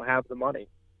don't have the money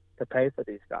to pay for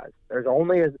these guys. There's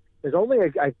only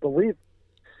I believe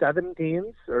 7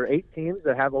 teams or 8 teams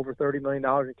that have over $30 million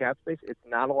in cap space. It's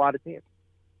not a lot of teams.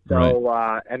 So,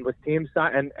 Right. And with teams,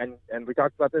 and we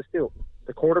talked about this too,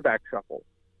 the quarterback shuffle.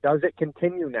 Does it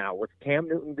continue now with Cam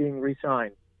Newton being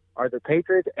re-signed? Are the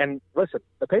Patriots, and listen,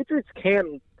 the Patriots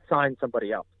can sign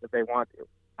somebody else if they want to.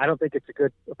 I don't think it's a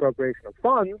good appropriation of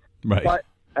funds, Right. but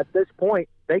at this point,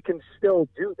 they can still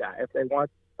do that if they want.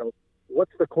 So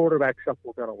what's the quarterback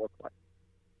shuffle going to look like?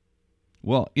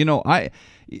 Well,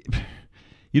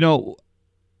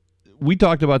 we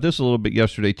talked about this a little bit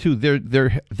yesterday too.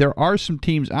 There are some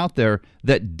teams out there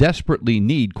that desperately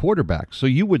need quarterbacks. So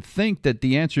you would think that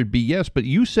the answer would be yes, but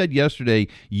you said yesterday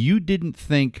you didn't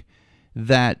think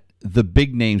that the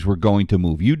big names were going to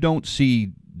move. You don't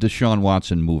see Deshaun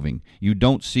Watson moving. You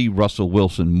don't see Russell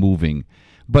Wilson moving.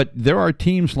 But there are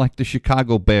teams like the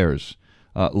Chicago Bears,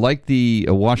 like the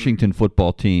Washington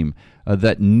football team,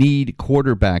 that need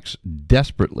quarterbacks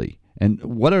desperately. And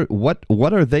what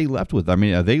are they left with? I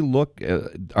mean,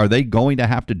 are they going to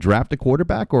have to draft a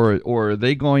quarterback, or are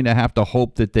they going to have to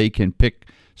hope that they can pick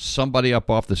somebody up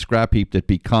off the scrap heap that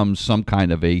becomes some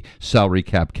kind of a salary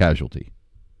cap casualty?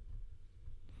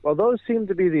 Well, those seem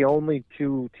to be the only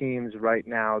 2 teams right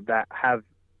now that have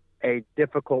a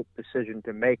difficult decision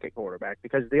to make at quarterback,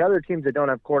 because the other teams that don't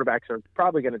have quarterbacks are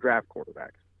probably going to draft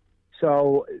quarterbacks.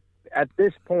 So at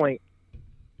this point,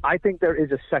 I think there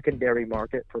is a secondary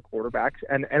market for quarterbacks.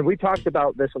 And we talked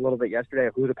about this a little bit yesterday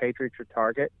of who the Patriots should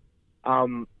target.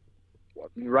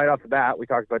 Right off the bat, we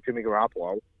talked about Jimmy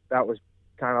Garoppolo. That was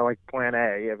kind of like plan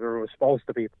A. It was supposed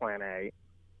to be plan A.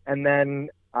 And then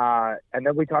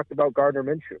we talked about Gardner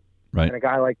Minshew, Right. and a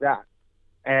guy like that.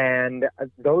 And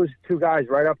those 2 guys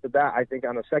right off the bat, I think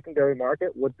on the secondary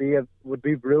market would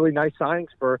be really nice signings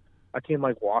for a team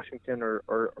like Washington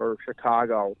or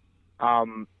Chicago.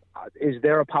 Is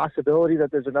there a possibility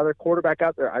that there's another quarterback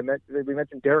out there? We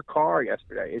mentioned Derek Carr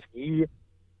yesterday. Do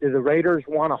the Raiders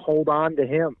want to hold on to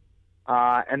him?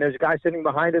 And there's a guy sitting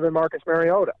behind him in Marcus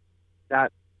Mariota.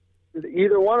 That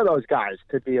either one of those guys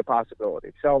could be a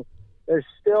possibility. So there's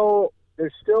still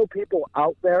people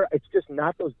out there. It's just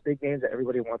not those big names that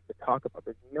everybody wants to talk about.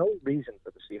 There's no reason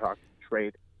for the Seahawks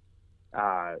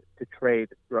to trade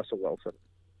Russell Wilson.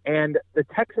 And the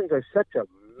Texans are such a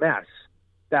mess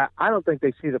that I don't think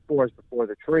they see the forest before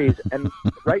the trees. And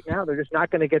right now, they're just not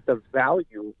going to get the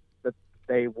value that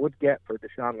they would get for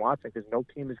Deshaun Watson, because no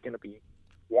team is going to be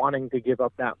wanting to give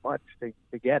up that much to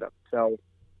get him. So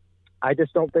I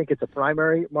just don't think it's a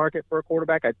primary market for a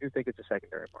quarterback. I do think it's a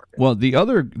secondary market. Well, the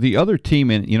other team,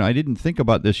 and I didn't think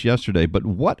about this yesterday, but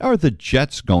what are the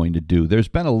Jets going to do? There's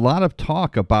been a lot of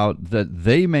talk about that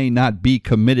they may not be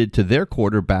committed to their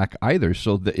quarterback either.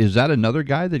 So is that another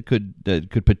guy that could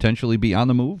potentially be on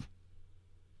the move?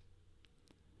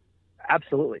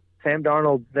 Absolutely. Sam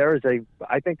Darnold,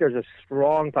 I think there's a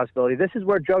strong possibility. This is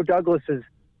where Joe Douglas's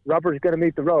rubber is going to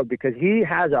meet the road, because he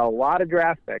has a lot of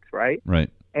draft picks, right? Right.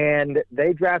 And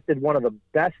they drafted one of the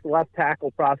best left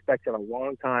tackle prospects in a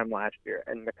long time last year,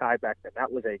 and Mekhi Becton.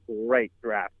 That was a great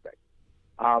draft pick.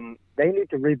 They need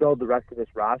to rebuild the rest of this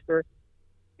roster.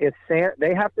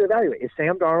 They have to evaluate. Is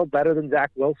Sam Darnold better than Zach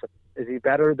Wilson? Is he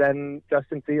better than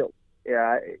Justin Fields?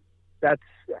 Yeah, that's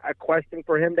a question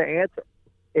for him to answer.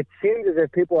 It seems as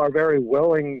if people are very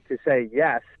willing to say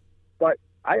yes, but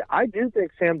I do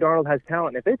think Sam Darnold has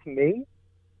talent. If it's me,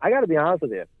 I got to be honest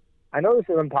with you. I know this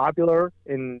is unpopular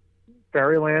in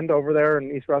Fairyland over there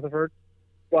in East Rutherford,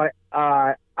 but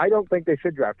I don't think they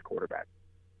should draft a quarterback.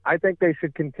 I think they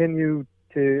should continue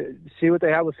to see what they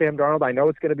have with Sam Darnold. I know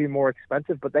it's going to be more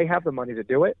expensive, but they have the money to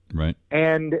do it. Right.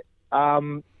 And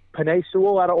Penei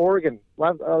Sewell out of Oregon,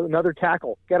 another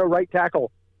tackle. Get a right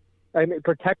tackle. I mean,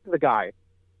 protect the guy.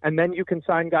 And then you can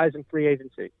sign guys in free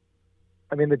agency.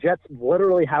 I mean, the Jets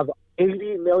literally have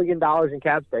 $80 million in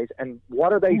cap space, and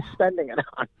what are they spending it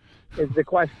on is the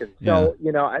question. So,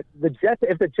 the Jets,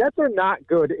 if the Jets are not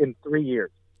good in 3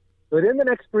 years, within the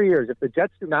next 3 years, if the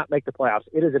Jets do not make the playoffs,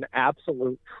 it is an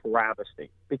absolute travesty,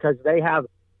 because they have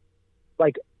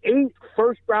like 8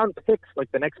 first-round picks like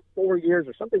the next 4 years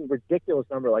or something ridiculous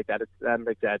number like that. I'm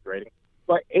exaggerating.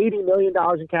 But $80 million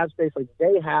in cap space, like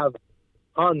they have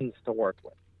tons to work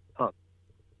with. Tons.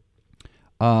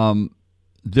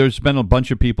 there's been a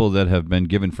bunch of people that have been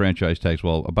given franchise tags.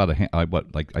 Well, about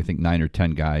I think 9 or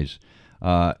 10 guys.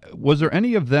 Was there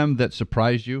any of them that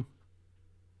surprised you?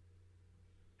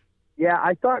 Yeah,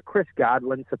 I thought Chris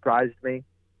Godwin surprised me.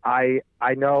 I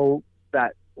know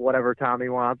that whatever Tommy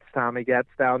wants, Tommy gets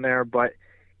down there, but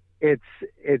it's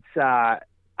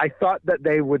I thought that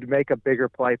they would make a bigger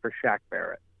play for Shaq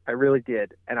Barrett. I really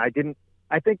did, and I didn't.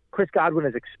 I think Chris Godwin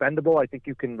is expendable. I think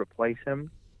you can replace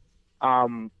him.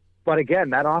 But again,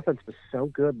 that offense was so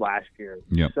good last year,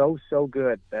 so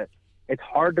good that it's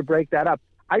hard to break that up.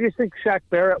 I just think Shaq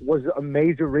Barrett was a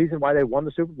major reason why they won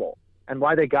the Super Bowl and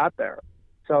why they got there.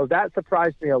 So that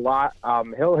surprised me a lot.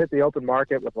 He'll hit the open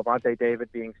market with Levante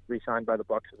David being re-signed by the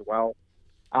Bucs as well.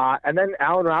 And then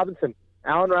Allen Robinson.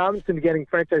 Allen Robinson getting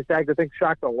franchise tagged, I think,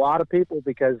 shocked a lot of people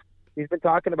because he's been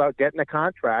talking about getting a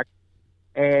contract.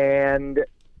 And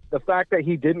the fact that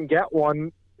he didn't get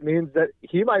one means that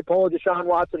he might pull a Deshaun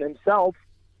Watson himself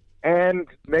and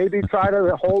maybe try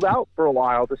to hold out for a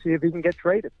while to see if he can get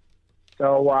traded.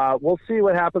 So we'll see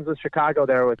what happens with Chicago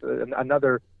there with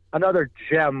another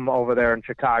gem over there in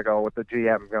Chicago with the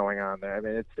GM going on there. I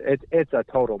mean, it's a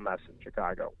total mess in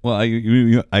Chicago. Well,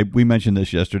 we mentioned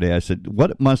this yesterday. I said,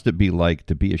 what must it be like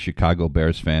to be a Chicago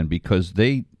Bears fan? Because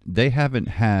they haven't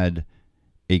had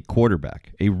a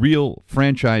quarterback, a real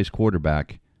franchise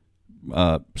quarterback,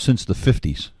 since the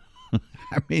 50s.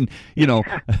 I mean,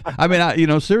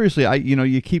 seriously,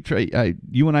 you keep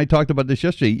you and I talked about this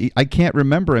yesterday. I can't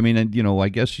remember. I mean, and I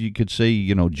guess you could say,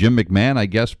 Jim McMahon, I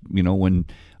guess, when,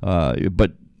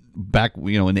 but back,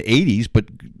 in the 80s. But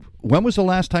when was the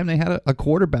last time they had a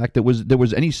quarterback there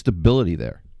was any stability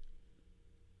there?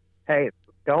 Hey,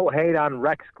 don't hate on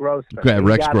Rex Grossman.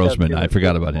 Rex Grossman, I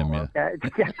forgot about him. Yeah.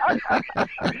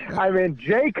 I mean,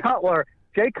 Jay Cutler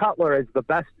is the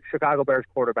best Chicago Bears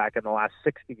quarterback in the last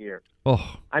 60 years.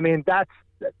 Oh, I mean, that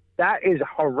is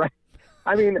horrendous.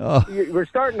 I mean, we're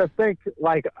starting to think,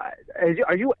 like,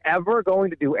 are you ever going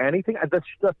to do anything?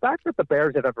 The fact that the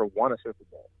Bears have ever won a Super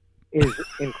Bowl is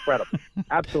incredible.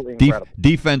 Absolutely incredible.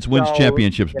 Defense wins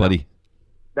championships, buddy.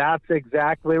 That's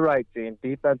exactly right, Gene.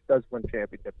 Defense does win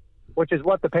championships, which is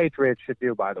what the Patriots should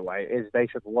do, by the way, is they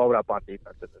should load up on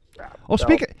defense in this draft. Oh,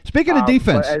 speaking of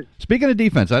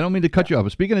defense, I don't mean to cut you off,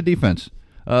 but speaking of defense,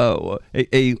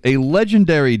 a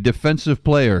legendary defensive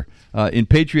player in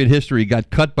Patriot history got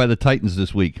cut by the Titans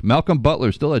this week. Malcolm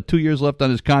Butler still had 2 years left on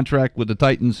his contract with the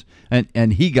Titans,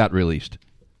 and he got released.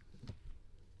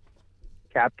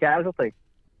 Cap casualty.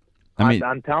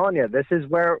 I'm telling you, this is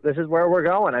where we're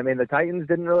going. I mean, the Titans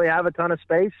didn't really have a ton of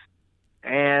space,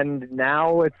 and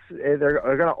now they're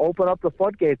going to open up the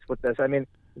floodgates with this. I mean,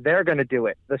 they're going to do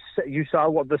it. You saw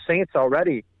what the Saints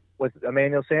already with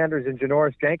Emmanuel Sanders and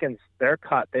Janoris Jenkins. They're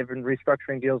cut. They've been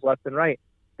restructuring deals left and right.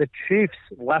 The Chiefs,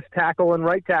 left tackle and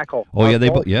right tackle. Oh yeah,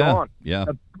 gone. Yeah.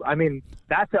 I mean,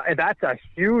 that's a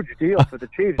huge deal for the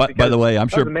Chiefs. But by the way, I'm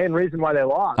sure the main reason why they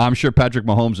lost. I'm sure Patrick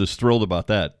Mahomes is thrilled about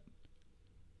that.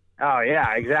 Oh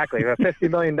yeah, exactly. $50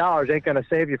 million ain't going to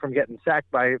save you from getting sacked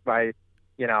by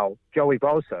Joey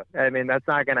Bosa. I mean, that's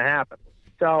not going to happen.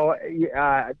 So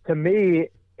to me,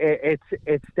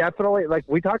 it's definitely, like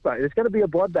we talked about, it's going to be a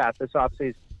bloodbath this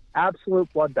offseason. Absolute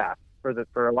bloodbath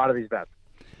for a lot of these vets.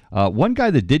 One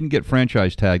guy that didn't get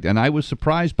franchise tagged, and I was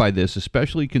surprised by this,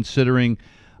 especially considering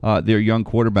their young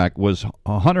quarterback, was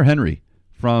Hunter Henry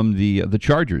from the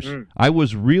Chargers. I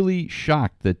was really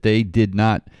shocked that they did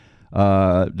not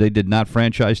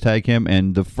franchise tag him,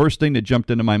 and the first thing that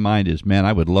jumped into my mind is, man,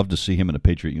 I would love to see him in a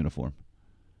Patriot uniform.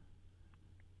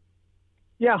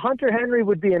 Yeah, Hunter Henry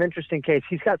would be an interesting case.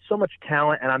 He's got so much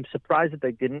talent, and I'm surprised that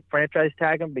they didn't franchise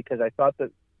tag him because I thought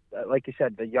that, like you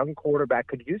said, the young quarterback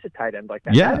could use a tight end like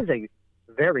that. Yeah. That is a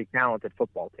very talented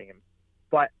football team.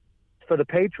 But for the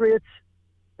Patriots,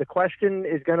 the question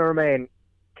is going to remain,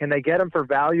 can they get him for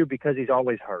value because he's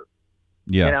always hurt?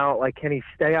 Yeah. Can he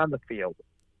stay on the field?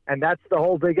 And that's the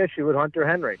whole big issue with Hunter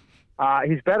Henry.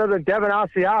 He's better than Devin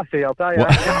Asiasi, I'll tell you.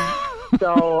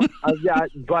 So,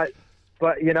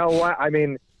 but you know what? I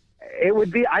mean,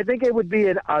 I think it would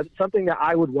be something that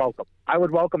I would welcome. I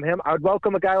would welcome him. I would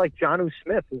welcome a guy like Jonnu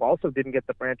Smith, who also didn't get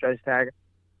the franchise tag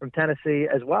from Tennessee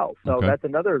as well. So That's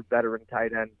another veteran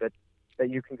tight end that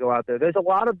you can go out there. There's a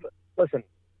lot of, listen,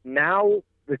 now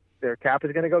their cap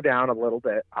is going to go down a little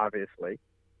bit, obviously,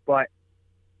 but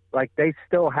like they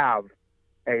still have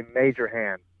a major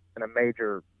hand and a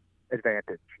major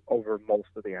advantage over most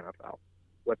of the NFL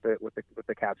with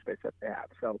the cap space that they have.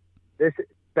 So this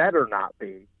better not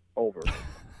be over.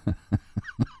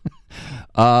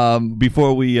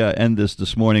 Before we end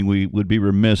this morning, we would be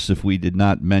remiss if we did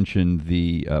not mention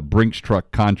the Brinks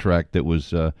truck contract that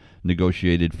was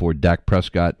negotiated for Dak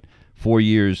Prescott 4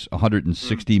 years,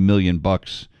 $160 million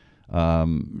bucks.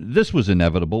 This was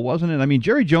inevitable, wasn't it? I mean,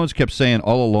 Jerry Jones kept saying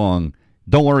all along,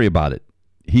 "Don't worry about it.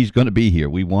 He's going to be here.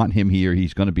 We want him here.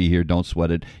 He's going to be here. Don't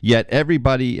sweat it." Yet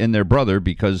everybody and their brother,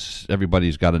 because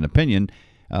everybody's got an opinion,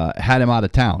 had him out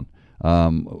of town.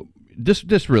 This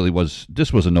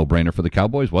was a no-brainer for the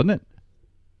Cowboys, wasn't it?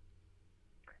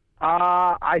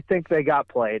 I think they got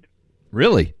played.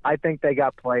 Really? I think they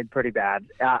got played pretty bad.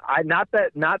 Not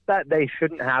that they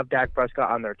shouldn't have Dak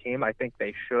Prescott on their team. I think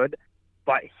they should,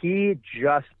 but he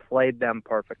just played them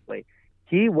perfectly.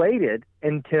 He waited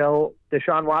until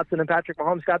Deshaun Watson and Patrick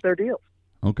Mahomes got their deals.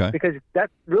 Okay. Because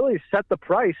that really set the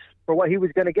price for what he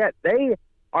was going to get. They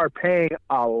are paying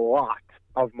a lot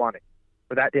of money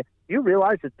for that deal. You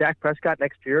realize that Dak Prescott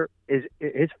next year is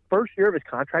his first year of his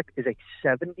contract is a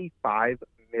 $75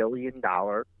 million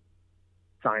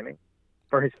signing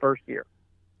for his first year,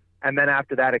 and then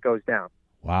after that it goes down.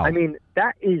 Wow! I mean,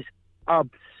 that is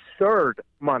absurd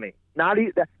money. Not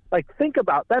even think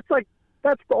about that's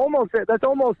almost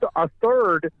a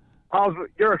third of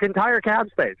your entire cap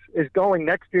space is going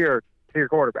next year to your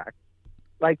quarterback.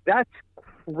 Like, that's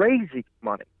crazy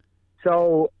money.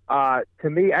 So to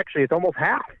me, actually, it's almost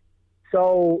half.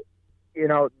 So,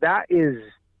 that is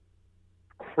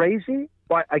crazy.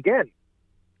 But again,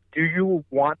 do you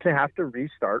want to have to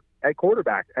restart at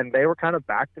quarterback? And they were kind of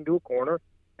backed into a corner,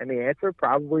 and the answer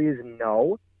probably is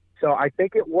no. So I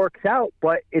think it works out,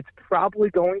 but it's probably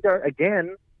going to,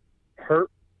 again,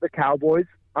 hurt the Cowboys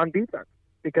on defense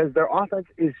because their offense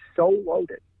is so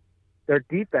loaded. Their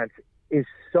defense is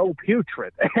so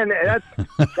putrid. And that's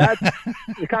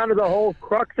kind of the whole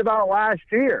crux about last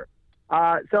year.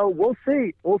 So we'll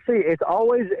see. It's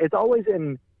always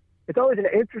an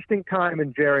interesting time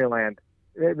in Jerryland.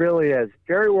 It really is.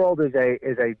 Jerry World is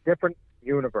a different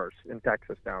universe in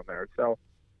Texas down there. So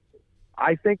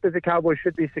I think that the Cowboys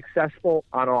should be successful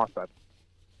on offense.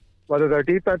 Whether their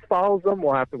defense follows them,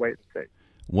 we'll have to wait and see.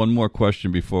 One more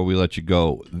question before we let you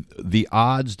go. The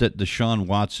odds that Deshaun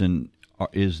Watson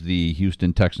is the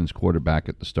Houston Texans quarterback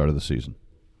at the start of the season?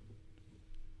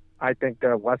 I think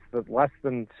they're less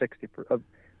than 60%.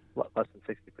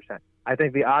 I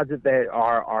think the odds that they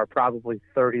are probably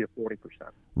 30 to 40%.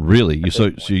 Really?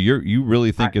 So you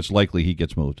really think it's likely he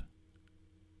gets moved?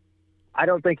 I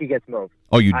don't think he gets moved.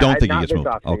 Oh, you don't think he gets moved?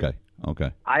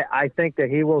 Okay. I think that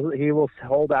he will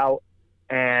hold out,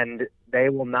 and they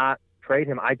will not trade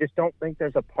him. I just don't think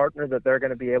there's a partner that they're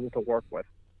going to be able to work with.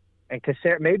 And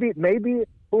maybe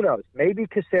who knows? Maybe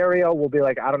Caserio will be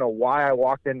like, I don't know why I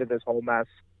walked into this whole mess.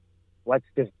 Let's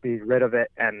just be rid of it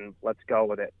and let's go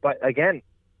with it. But again,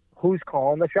 who's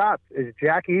calling the shots? Is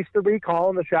Jack Easterby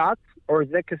calling the shots, or is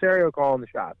Nick Caserio calling the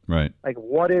shots? Right. Like,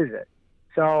 what is it?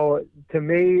 So to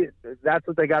me, that's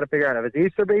what they got to figure out. If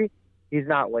it's Easterby, he's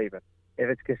not leaving. If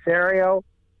it's Caserio,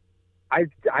 I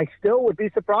still would be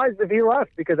surprised if he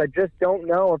left because I just don't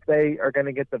know if they are going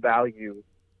to get the value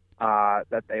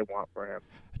that they want for him.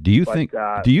 Do you think?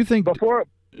 Before?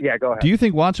 Yeah, go ahead. Do you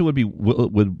think Watson would be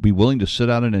willing to sit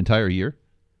out an entire year?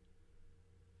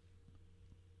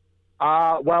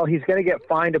 Well, he's going to get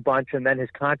fined a bunch, and then his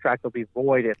contract will be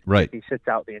void if he sits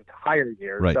out the entire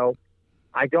year. Right. So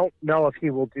I don't know if he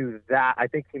will do that. I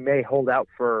think he may hold out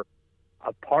for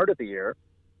a part of the year.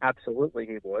 Absolutely,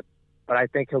 he would. But I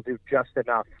think he'll do just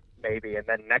enough, maybe. And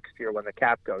then next year, when the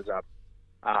cap goes up,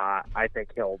 I think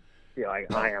he'll be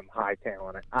like, I am high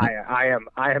talent. I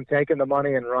am taking the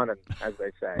money and running, as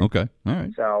they say. Okay, all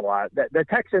right. So the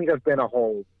Texans have been a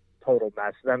whole total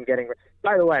mess. Them getting.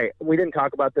 By the way, we didn't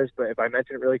talk about this, but if I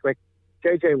mention it really quick,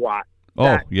 J.J. Watt.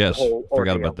 Oh yes,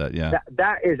 forgot about that. Yeah,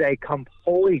 that is a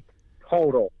complete,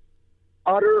 total,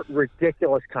 utter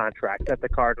ridiculous contract that the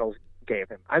Cardinals gave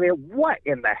him. I mean, what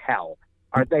in the hell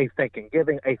are they thinking?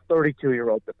 Giving a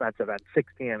 32-year-old defensive end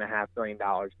 $16.5 million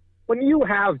when you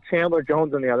have Chandler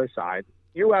Jones on the other side.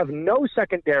 You have no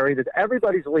secondary that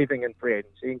everybody's leaving in free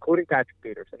agency, including Patrick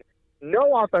Peterson.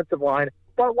 No offensive line,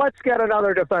 but let's get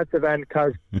another defensive end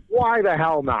because why the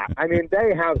hell not? I mean,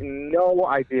 they have no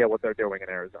idea what they're doing in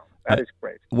Arizona. That is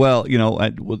crazy. Well,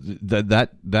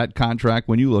 that contract,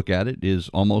 when you look at it, is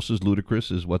almost as ludicrous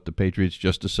as what the Patriots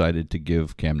just decided to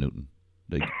give Cam Newton.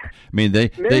 Maybe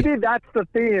that's the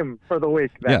theme for the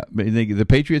week. Then. Yeah, the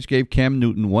Patriots gave Cam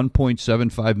Newton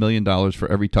 $1.75 million for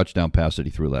every touchdown pass that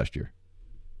he threw last year.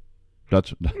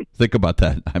 Think about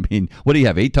that. I mean, what do you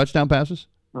have? 8 touchdown passes?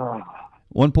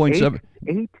 1.7.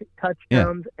 8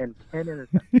 touchdowns and 10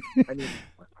 interceptions. I mean,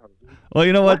 Well,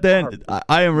 you know what, Dan?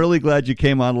 I am really glad you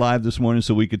came on live this morning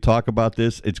so we could talk about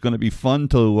this. It's going to be fun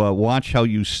to watch how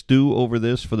you stew over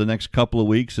this for the next couple of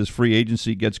weeks as free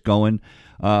agency gets going.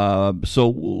 So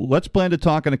let's plan to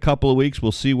talk in a couple of weeks.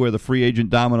 We'll see where the free agent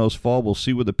dominoes fall. We'll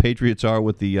see where the Patriots are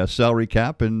with the salary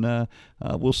cap, and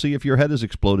we'll see if your head has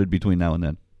exploded between now and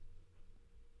then.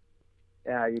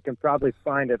 Yeah, you can probably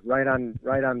find it right on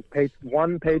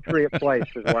one Patriot place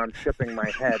is where I'm shipping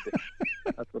my head.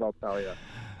 That's what I'll tell you.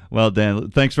 Well, Dan,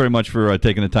 thanks very much for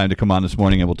taking the time to come on this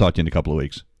morning, and we'll talk to you in a couple of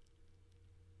weeks.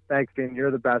 Thanks, Gene.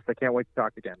 You're the best. I can't wait to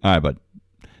talk again. All right, bud.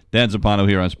 Dan Zampano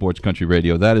here on Sports Country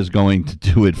Radio. That is going to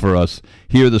do it for us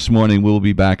here this morning. We'll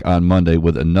be back on Monday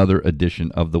with another edition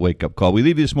of the Wake Up Call. We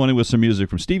leave you this morning with some music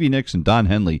from Stevie Nicks and Don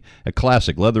Henley, a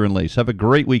classic, Leather and Lace. Have a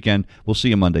great weekend. We'll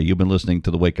see you Monday. You've been listening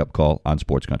to the Wake Up Call on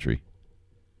Sports Country.